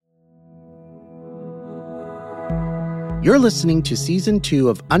You're listening to Season 2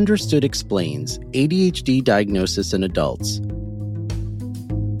 of Understood Explains, ADHD Diagnosis in Adults.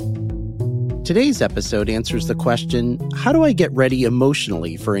 Today's episode answers the question, how do I get ready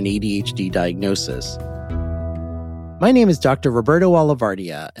emotionally for an ADHD diagnosis? My name is Dr. Roberto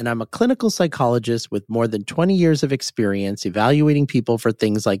Olivardia, and I'm a clinical psychologist with more than 20 years of experience evaluating people for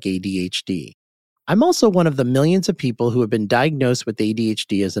things like ADHD. I'm also one of the millions of people who have been diagnosed with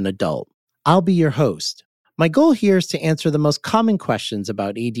ADHD as an adult. I'll be your host. My goal here is to answer the most common questions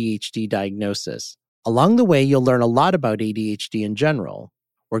about ADHD diagnosis. Along the way, you'll learn a lot about ADHD in general.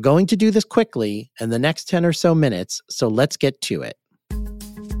 We're going to do this quickly in the next 10 or so minutes, so let's get to it.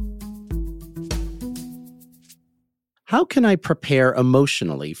 How can I prepare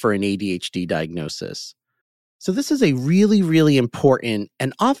emotionally for an ADHD diagnosis? So this is a really important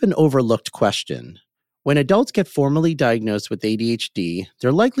and often overlooked question. When adults get formally diagnosed with ADHD,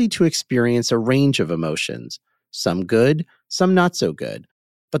 they're likely to experience a range of emotions, some good, some not so good.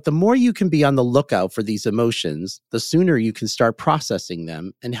 But the more you can be on the lookout for these emotions, the sooner you can start processing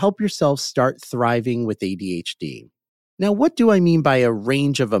them and help yourself start thriving with ADHD. Now, what do I mean by a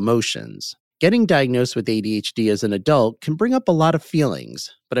range of emotions? Getting diagnosed with ADHD as an adult can bring up a lot of feelings,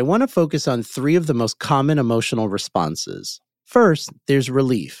 but I want to focus on 3 of the most common emotional responses. First, there's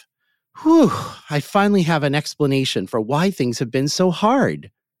relief. Whew, I finally have an explanation for why things have been so hard.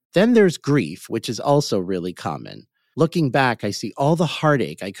 Then there's grief, which is also really common. Looking back, I see all the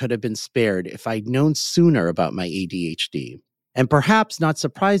heartache I could have been spared if I'd known sooner about my ADHD. And perhaps not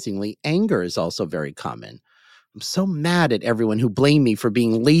surprisingly, anger is also very common. I'm so mad at everyone who blamed me for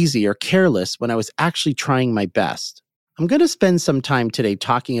being lazy or careless when I was actually trying my best. I'm going to spend some time today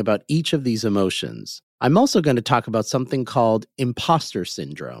talking about each of these emotions. I'm also going to talk about something called imposter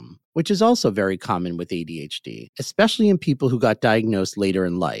syndrome, which is also very common with ADHD, especially in people who got diagnosed later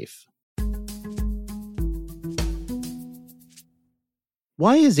in life.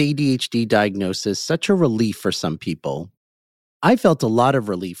 Why is ADHD diagnosis such a relief for some people? I felt a lot of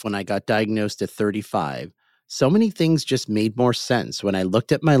relief when I got diagnosed at 35. So many things just made more sense when I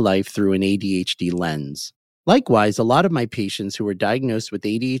looked at my life through an ADHD lens. Likewise, a lot of my patients who were diagnosed with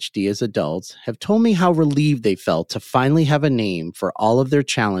ADHD as adults have told me how relieved they felt to finally have a name for all of their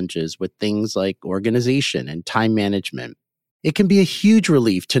challenges with things like organization and time management. It can be a huge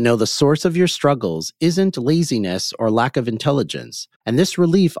relief to know the source of your struggles isn't laziness or lack of intelligence, and this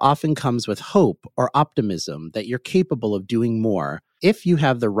relief often comes with hope or optimism that you're capable of doing more if you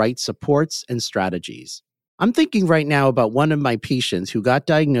have the right supports and strategies. I'm thinking right now about one of my patients who got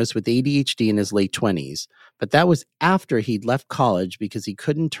diagnosed with ADHD in his late 20s, but that was after he'd left college because he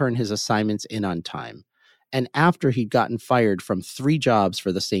couldn't turn his assignments in on time, and after he'd gotten fired from 3 jobs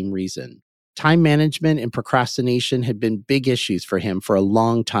for the same reason. Time management and procrastination had been big issues for him for a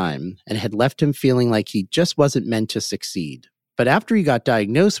long time and had left him feeling like he just wasn't meant to succeed. But after he got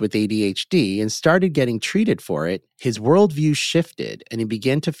diagnosed with ADHD and started getting treated for it, his worldview shifted and he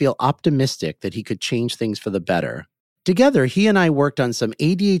began to feel optimistic that he could change things for the better. Together, he and I worked on some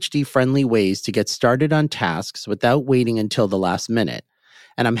ADHD-friendly ways to get started on tasks without waiting until the last minute.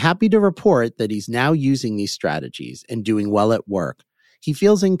 And I'm happy to report that he's now using these strategies and doing well at work. He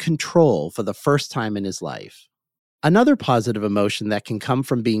feels in control for the first time in his life. Another positive emotion that can come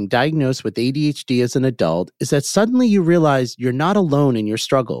from being diagnosed with ADHD as an adult is that suddenly you realize you're not alone in your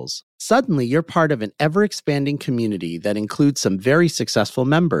struggles. Suddenly, you're part of an ever-expanding community that includes some very successful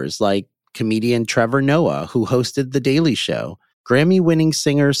members like comedian Trevor Noah, who hosted The Daily Show, Grammy-winning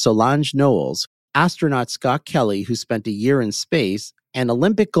singer Solange Knowles, astronaut Scott Kelly, who spent a year in space, and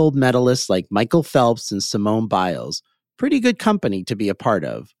Olympic gold medalists like Michael Phelps and Simone Biles. Pretty good company to be a part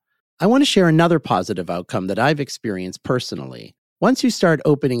of. I want to share another positive outcome that I've experienced personally. Once you start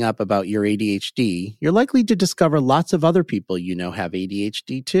opening up about your ADHD, you're likely to discover lots of other people you know have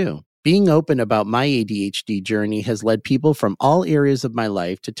ADHD too. Being open about my ADHD journey has led people from all areas of my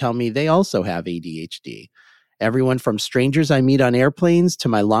life to tell me they also have ADHD. Everyone from strangers I meet on airplanes to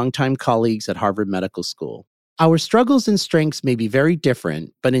my longtime colleagues at Harvard Medical School. Our struggles and strengths may be very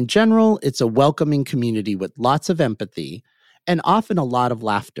different, but in general, it's a welcoming community with lots of empathy and often a lot of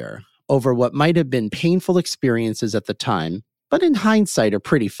laughter over what might have been painful experiences at the time, but in hindsight are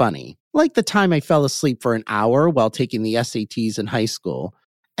pretty funny. Like the time I fell asleep for an hour while taking the SATs in high school,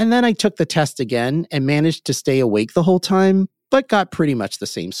 and then I took the test again and managed to stay awake the whole time, but got pretty much the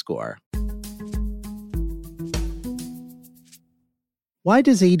same score. Why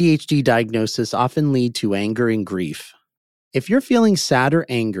does ADHD diagnosis often lead to anger and grief? If you're feeling sad or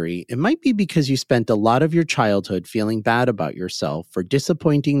angry, it might be because you spent a lot of your childhood feeling bad about yourself for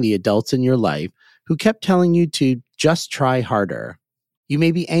disappointing the adults in your life who kept telling you to just try harder. You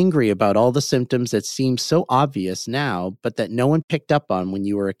may be angry about all the symptoms that seem so obvious now, but that no one picked up on when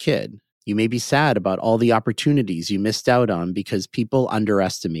you were a kid. You may be sad about all the opportunities you missed out on because people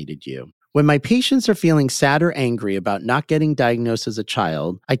underestimated you. When my patients are feeling sad or angry about not getting diagnosed as a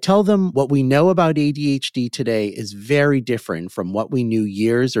child, I tell them what we know about ADHD today is very different from what we knew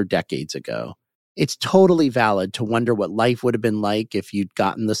years or decades ago. It's totally valid to wonder what life would have been like if you'd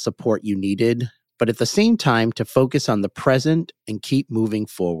gotten the support you needed, but at the same time to focus on the present and keep moving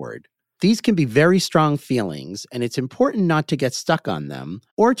forward. These can be very strong feelings, and it's important not to get stuck on them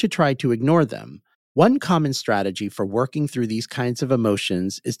or to try to ignore them. One common strategy for working through these kinds of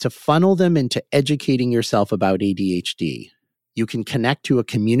emotions is to funnel them into educating yourself about ADHD. You can connect to a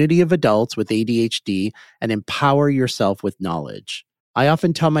community of adults with ADHD and empower yourself with knowledge. I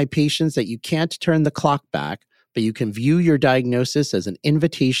often tell my patients that you can't turn the clock back, but you can view your diagnosis as an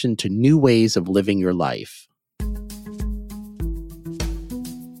invitation to new ways of living your life.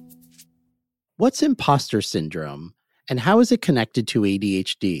 What's imposter syndrome, and how is it connected to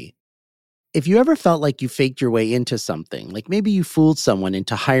ADHD? If you ever felt like you faked your way into something, like maybe you fooled someone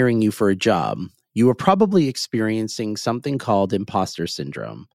into hiring you for a job, you were probably experiencing something called imposter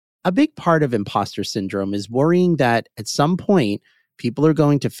syndrome. A big part of imposter syndrome is worrying that at some point, people are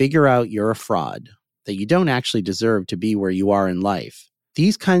going to figure out you're a fraud, that you don't actually deserve to be where you are in life.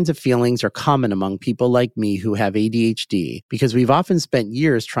 These kinds of feelings are common among people like me who have ADHD because we've often spent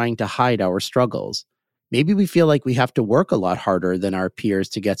years trying to hide our struggles. Maybe we feel like we have to work a lot harder than our peers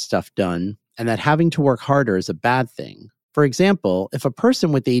to get stuff done, and that having to work harder is a bad thing. For example, if a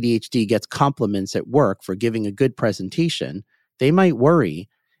person with ADHD gets compliments at work for giving a good presentation, they might worry,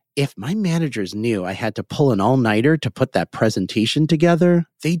 if my managers knew I had to pull an all-nighter to put that presentation together,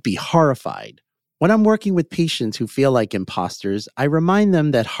 they'd be horrified. When I'm working with patients who feel like imposters, I remind them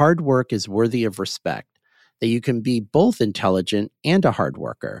that hard work is worthy of respect, that you can be both intelligent and a hard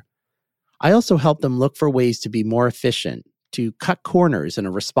worker. I also help them look for ways to be more efficient, to cut corners in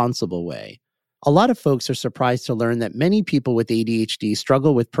a responsible way. A lot of folks are surprised to learn that many people with ADHD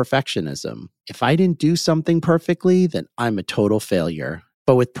struggle with perfectionism. If I didn't do something perfectly, then I'm a total failure.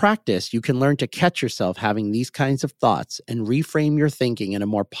 But with practice, you can learn to catch yourself having these kinds of thoughts and reframe your thinking in a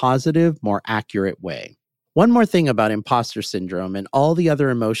more positive, more accurate way. One more thing about imposter syndrome and all the other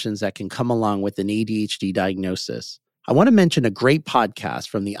emotions that can come along with an ADHD diagnosis. I want to mention a great podcast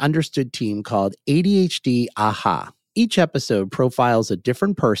from the Understood team called ADHD Aha. Each episode profiles a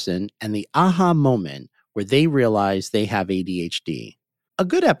different person and the aha moment where they realize they have ADHD. A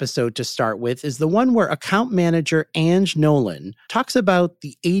good episode to start with is the one where account manager Ange Nolan talks about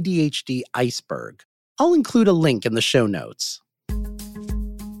the ADHD iceberg. I'll include a link in the show notes.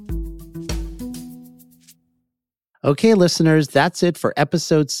 Okay, listeners, that's it for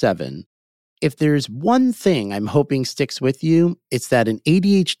episode 7. If there's one thing I'm hoping sticks with you, it's that an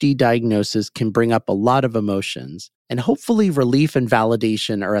ADHD diagnosis can bring up a lot of emotions, and hopefully relief and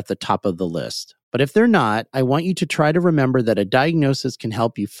validation are at the top of the list. But if they're not, I want you to try to remember that a diagnosis can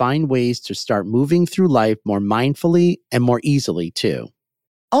help you find ways to start moving through life more mindfully and more easily, too.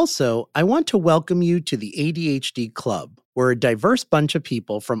 Also, I want to welcome you to the ADHD Club. We're a diverse bunch of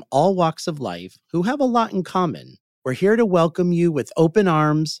people from all walks of life who have a lot in common. We're here to welcome you with open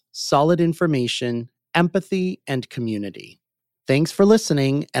arms, solid information, empathy, and community. Thanks for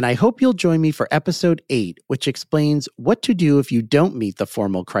listening, and I hope you'll join me for episode 8, which explains what to do if you don't meet the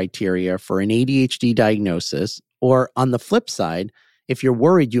formal criteria for an ADHD diagnosis, or on the flip side, if you're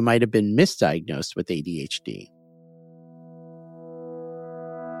worried you might have been misdiagnosed with ADHD.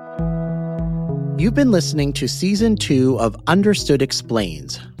 You've been listening to Season 2 of Understood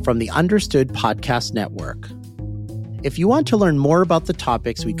Explains from the Understood Podcast Network. If you want to learn more about the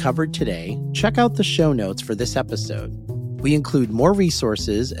topics we covered today, check out the show notes for this episode. We include more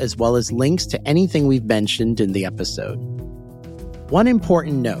resources as well as links to anything we've mentioned in the episode. One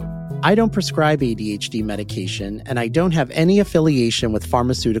important note, I don't prescribe ADHD medication and I don't have any affiliation with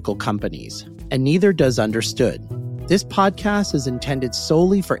pharmaceutical companies, and neither does Understood. This podcast is intended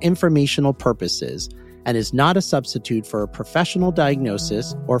solely for informational purposes and is not a substitute for a professional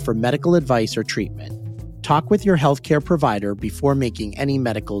diagnosis or for medical advice or treatment. Talk with your healthcare provider before making any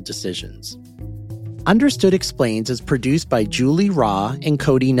medical decisions. Understood Explains is produced by Julie Raw and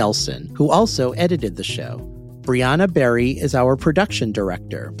Cody Nelson, who also edited the show. Brianna Berry is our production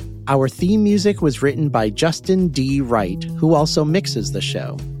director. Our theme music was written by Justin D. Wright, who also mixes the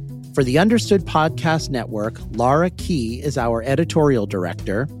show. For the Understood Podcast Network, Laura Key is our editorial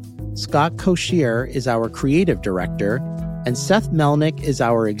director, Scott Koshier is our creative director, and Seth Melnick is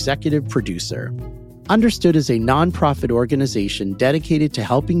our executive producer. Understood is a nonprofit organization dedicated to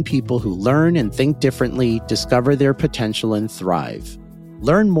helping people who learn and think differently discover their potential and thrive.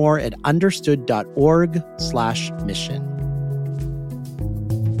 Learn more at understood.org/mission.